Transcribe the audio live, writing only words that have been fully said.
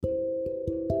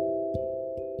Start.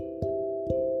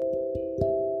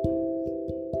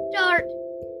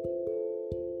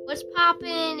 What's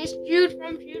poppin'? It's Jude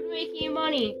from Jude Making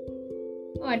Money.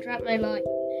 Oh, I dropped my line.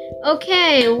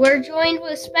 Okay, we're joined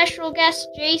with special guest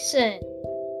Jason.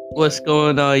 What's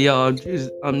going on, y'all?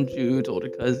 I'm Jude's older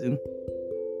cousin.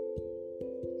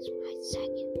 It's my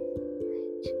second.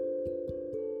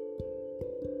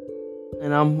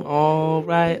 And I'm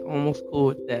alright, almost cool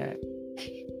with that.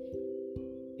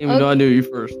 Even though I knew you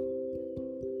first.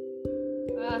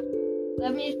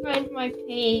 Let me find my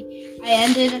page. I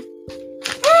ended.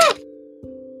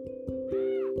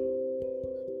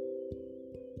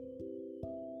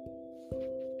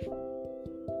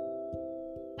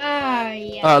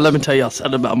 Yeah. Let me tell y'all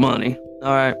something about money.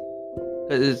 Alright.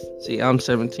 Cause see, I'm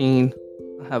 17.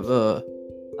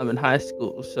 I'm in high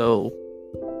school, so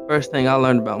first thing I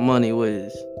learned about money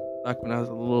was back when I was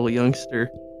a little youngster.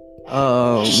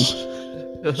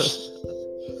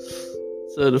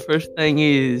 So the first thing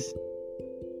is,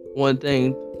 one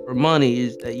thing for money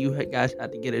is that you guys have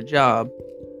to get a job.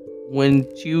 When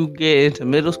you get into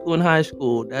middle school and high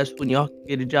school, that's when y'all can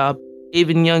get a job.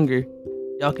 Even younger,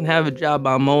 y'all can have a job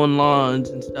by mowing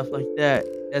lawns and stuff like that.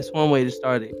 That's one way to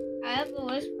start it. I have the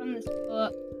list from this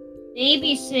book.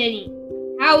 Babysitting,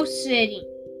 house sitting,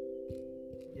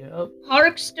 Yep.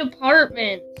 parks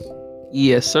departments,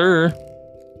 Yes, sir.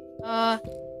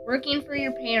 working for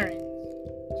your parents,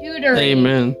 tutoring,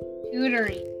 Amen.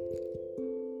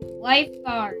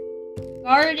 lifeguard,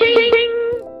 gardening,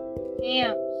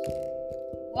 camps.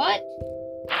 What?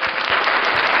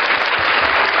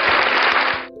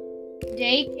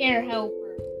 Daycare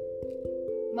helper,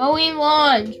 mowing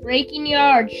lawns, raking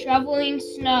yards, shoveling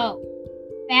snow,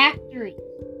 factories.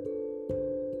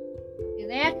 Do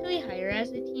they actually hire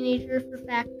as a teenager for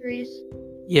factories?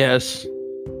 Yes.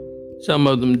 Some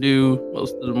of them do.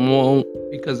 Most of them won't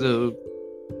because of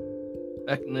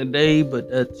back in the day, but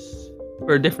that's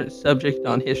for a different subject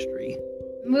on history.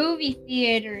 Movie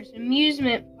theaters,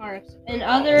 amusement parks, and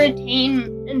other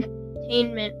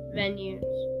entertainment venues.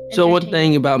 So one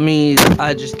thing about me is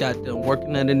I just got done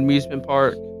working at an amusement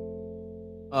park.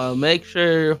 Make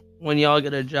sure when y'all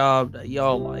get a job that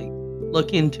y'all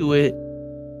look into it,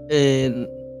 and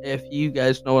if you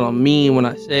guys know what I mean when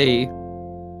I say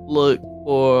look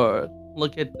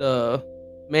at the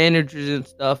managers and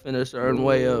stuff in a certain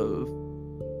way of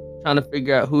trying to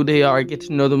figure out who they are, get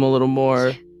to know them a little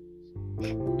more,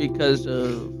 because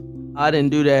I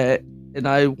didn't do that and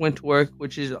I went to work,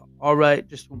 which is alright,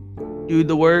 just do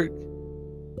the work.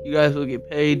 You guys will get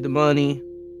paid the money.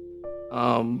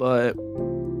 But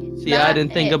see, I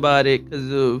didn't think about it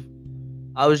because of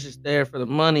I was just there for the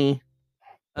money,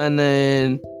 and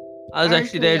then I was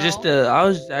actually there just to.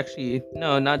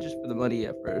 Not just for the money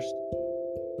at first.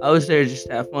 I was there just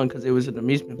to have fun because it was an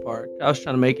amusement park. I was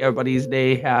trying to make everybody's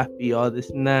day happy, all this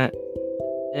and that,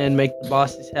 and make the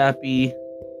bosses happy.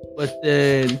 But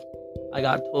then I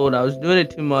got told I was doing it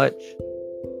too much,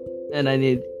 and I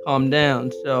needed to calm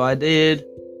down. So I did.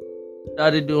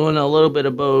 Started doing a little bit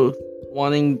of both,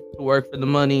 wanting to work for the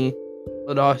money,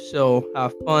 but also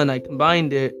have fun. I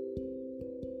combined it.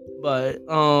 But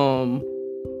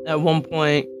at one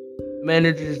point, the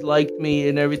managers liked me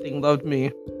and everything, loved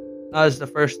me. That was the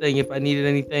first thing. If I needed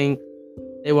anything,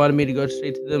 they wanted me to go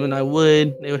straight to them, and I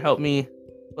would. They would help me.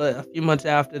 But a few months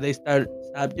after, they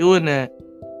stopped doing that.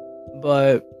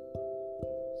 But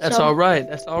that's all right.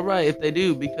 That's all right if they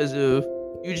do, because if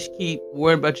you just keep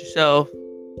worrying about yourself,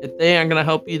 if they aren't gonna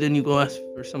help you, then you go ask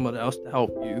for someone else to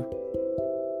help you.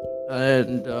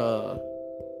 And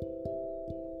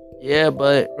yeah,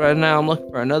 but right now I'm looking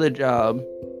for another job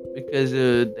because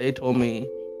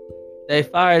they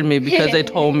fired me because they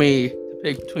told me to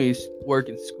pick between work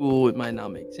and school. It might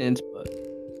not make sense, but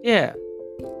yeah.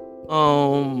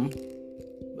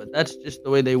 But that's just the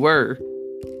way they were.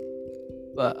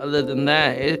 But other than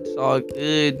that, it's all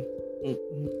good.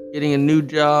 Getting a new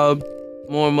job,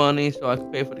 more money so I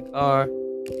can pay for the car.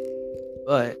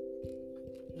 But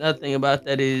another thing about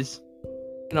that is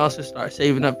you can also start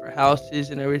saving up for houses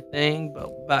and everything.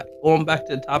 But going back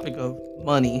to the topic of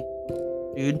money,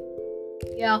 dude.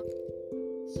 Yeah.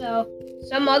 So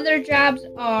some other jobs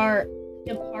are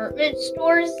department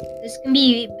stores. This can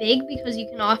be big because you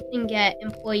can often get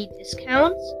employee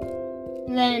discounts.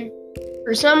 And then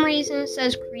for some reason it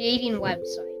says creating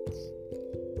websites.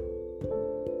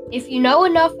 If you know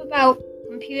enough about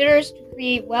computers to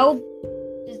create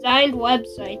well-designed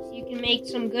websites, you can make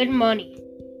some good money.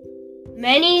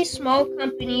 Many small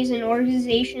companies and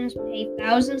organizations pay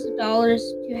thousands of dollars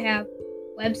to have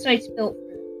websites built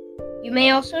for them. You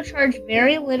may also charge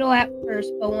very little at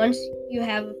first, but once you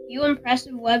have a few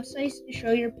impressive websites to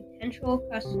show your potential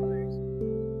customers,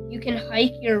 you can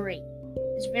hike your rate.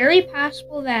 It's very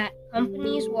possible that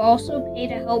companies will also pay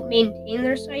to help maintain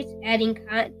their sites, adding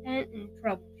content and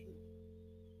troubleshooting.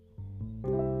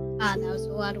 That was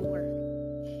a lot of work.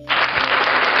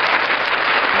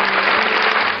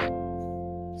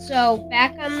 So,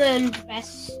 back on the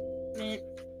investment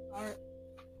part,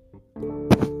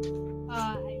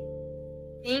 I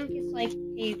think it's like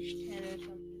page 10 or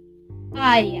something.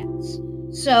 Yes.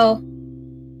 So,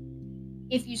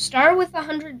 if you start with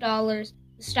 $100,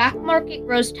 the stock market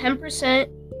grows 10%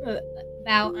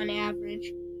 about on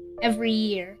average every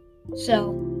year.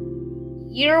 So,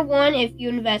 year 1, if you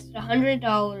invest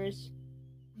 $100,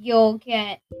 you'll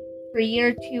get for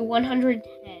year 2 $110.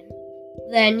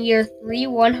 Then year 3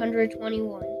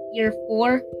 $121. Year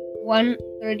 4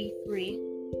 $133.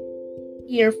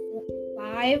 Year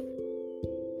 5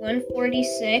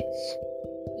 $146.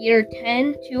 Year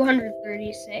 10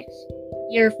 $236.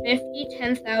 Year 50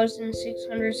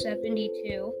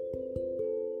 $10,672.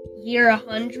 Year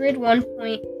 100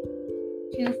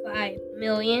 $1.25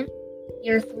 million.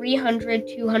 Year 300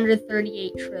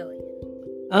 $238 trillion.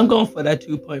 I'm going for that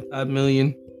 2.5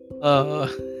 million.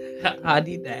 I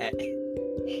need that.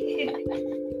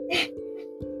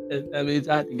 That means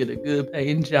I have to get a good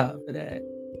paying job for that.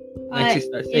 Actually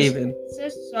start saving. It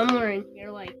says somewhere in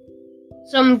here, like,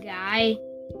 some guy,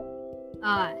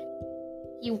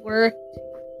 he worked,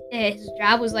 his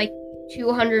job was like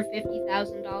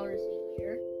 $250,000 a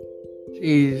year.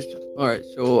 Jeez. Alright,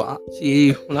 so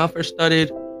see, when I first started,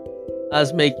 I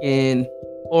was making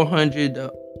 $400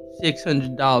 to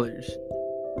 $600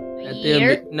 a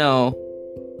year? No,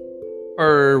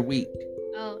 per week.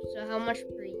 Oh, so how much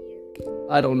per year?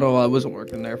 I don't know. I wasn't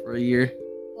working there for a year.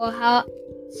 Well, how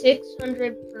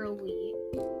 600 per week,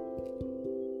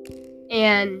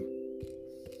 and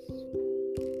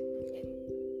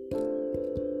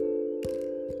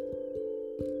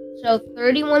so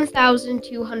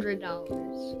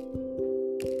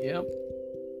 $31,200. Yep.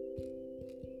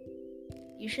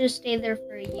 You should have stayed there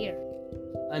for a year.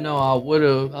 I know I would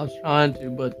have. I was trying to,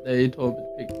 but they told me to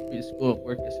pick up school and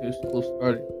work as soon as school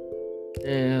started.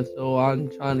 And so I'm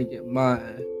trying to get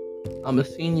I'm a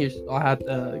senior, so I have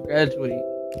to graduate.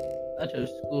 I chose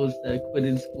school instead of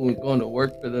quitting school and going to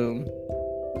work for them.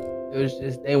 It was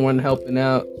just they weren't helping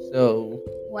out. So.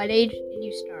 What age did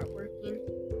you start working?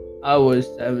 I was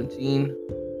 17.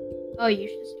 Oh, you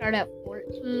should start at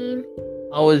 14.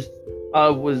 I was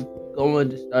going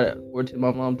to start at 14.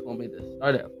 My mom told me to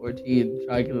start at 14 and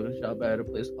try to get a job at a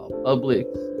place called Publix.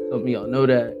 Some of y'all know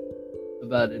that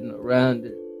about it around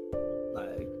it.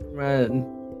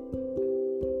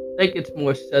 I think it's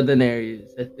more southern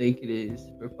areas. I think it is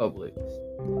for Publix.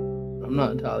 I'm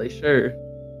not entirely sure,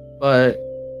 but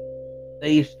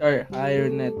they started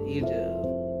hiring at the age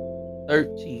of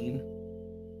 13.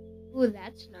 Ooh,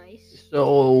 that's nice.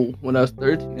 So when I was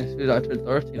 13, as soon as I turned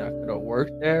 13, I could have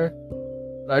worked there,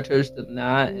 but I chose to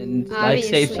not and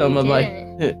Obviously save some of my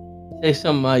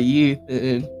youth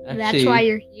and actually. That's why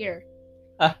you're here.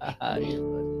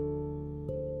 You're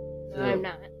No, I'm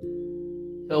not.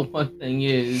 So one thing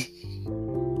is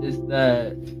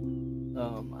that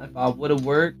if I would have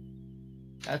worked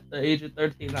at the age of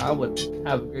 13, I would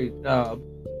have a great job.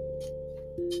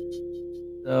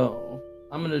 So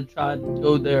I'm gonna try to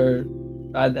go there,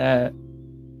 try that,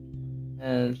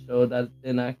 and so that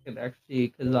then I can actually,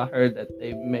 because I heard that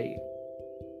they made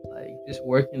just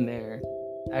working there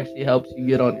actually helps you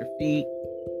get on your feet,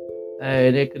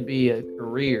 and it could be a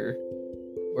career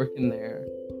working there.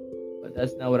 But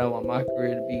that's not what I want my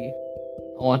career to be.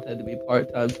 I want that to be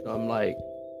part-time, so I'm I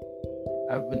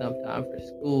have enough time for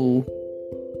school.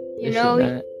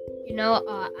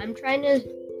 I'm trying to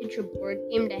pitch a board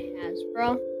game to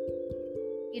Hasbro.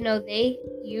 They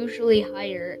usually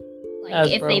hire,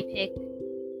 Hasbro. If they pick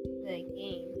the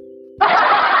game.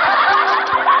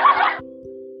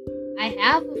 I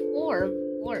have a form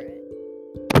for it.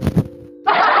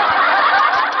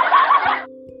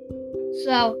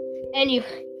 So,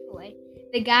 anyway.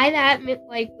 The guy that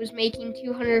was making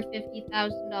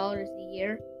 $250,000 a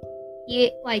year, he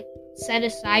set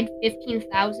aside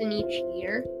 $15,000 each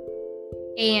year,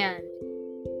 and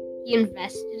he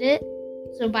invested it.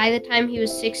 So by the time he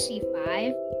was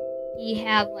 65, he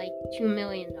had $2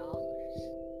 million.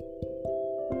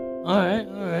 All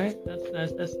right,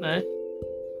 that's nice.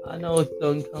 I know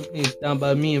some companies down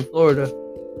by me in Florida.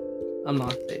 I'm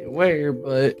not saying where,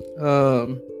 but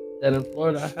that in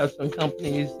Florida, I have some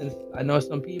companies, and I know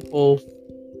some people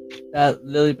that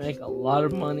really make a lot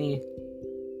of money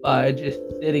by just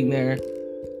sitting there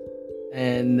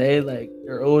and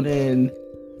they're owning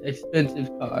expensive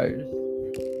cars.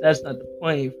 That's not the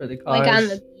point for the cars. Like on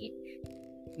the beach.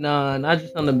 Nah, not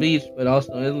just on the beach, but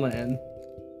also inland.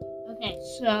 Okay,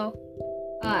 so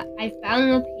I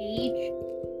found the page.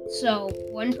 So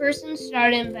one person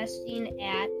started investing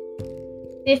at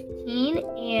 15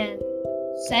 and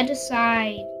set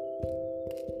aside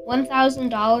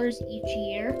 $1,000 each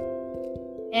year,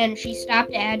 and she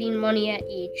stopped adding money at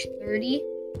age 30,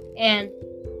 and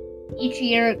each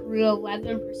year it grew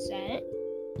 11%.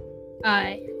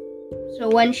 So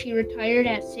when she retired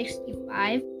at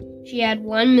 65, she had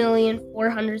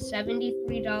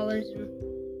 $1,473 and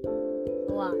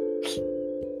a lot.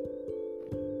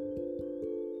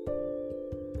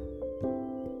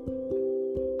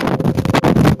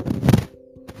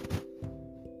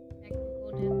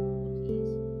 Technical difficulties.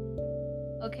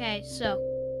 Okay, so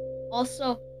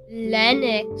also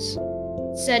Lennox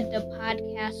said the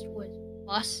podcast was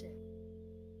bussin'.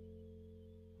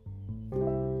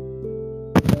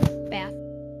 Bath.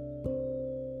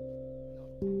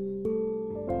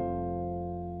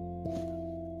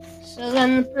 So then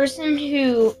the person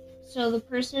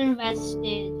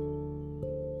invested,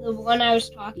 the one I was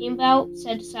talking about,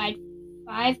 set aside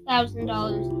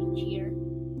 $5,000 each year,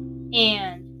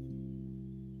 and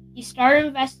he started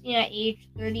investing at age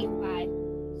 35,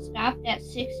 stopped at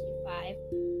 65,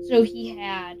 so he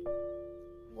had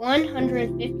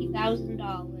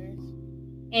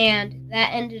 $150,000, and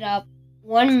that ended up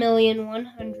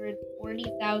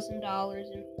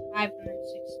 $1,140,000 and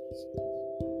 560 cents.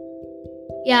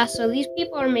 Yeah, so these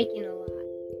people are making a lot.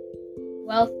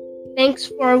 Well, thanks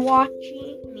for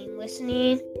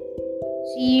listening.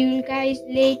 See you guys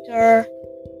later.